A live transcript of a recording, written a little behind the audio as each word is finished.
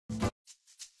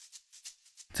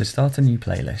To start a new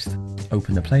playlist,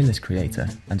 open the Playlist Creator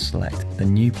and select the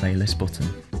New Playlist button.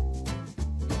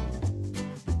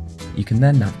 You can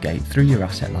then navigate through your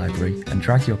asset library and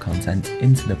drag your content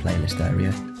into the playlist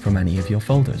area from any of your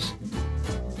folders.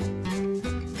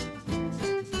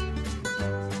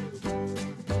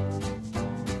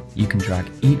 You can drag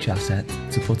each asset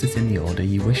to put it in the order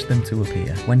you wish them to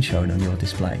appear when shown on your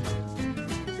display.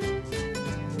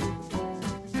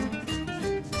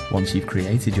 Once you've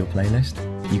created your playlist,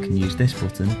 you can use this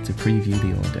button to preview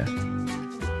the order.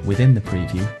 Within the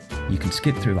preview, you can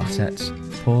skip through assets,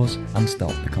 pause and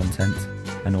stop the content,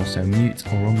 and also mute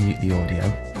or unmute the audio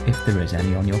if there is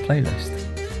any on your playlist.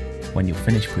 When you're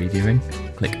finished previewing,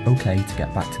 click OK to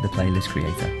get back to the Playlist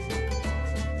Creator.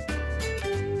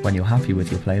 When you're happy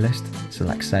with your playlist,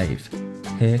 select Save.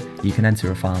 Here, you can enter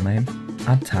a file name,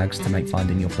 add tags to make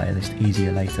finding your playlist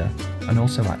easier later, and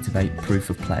also activate Proof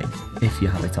of Play if you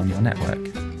have it on your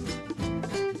network.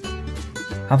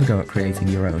 Have a go at creating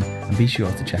your own, and be sure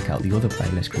to check out the other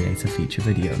Playlist Creator feature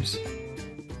videos.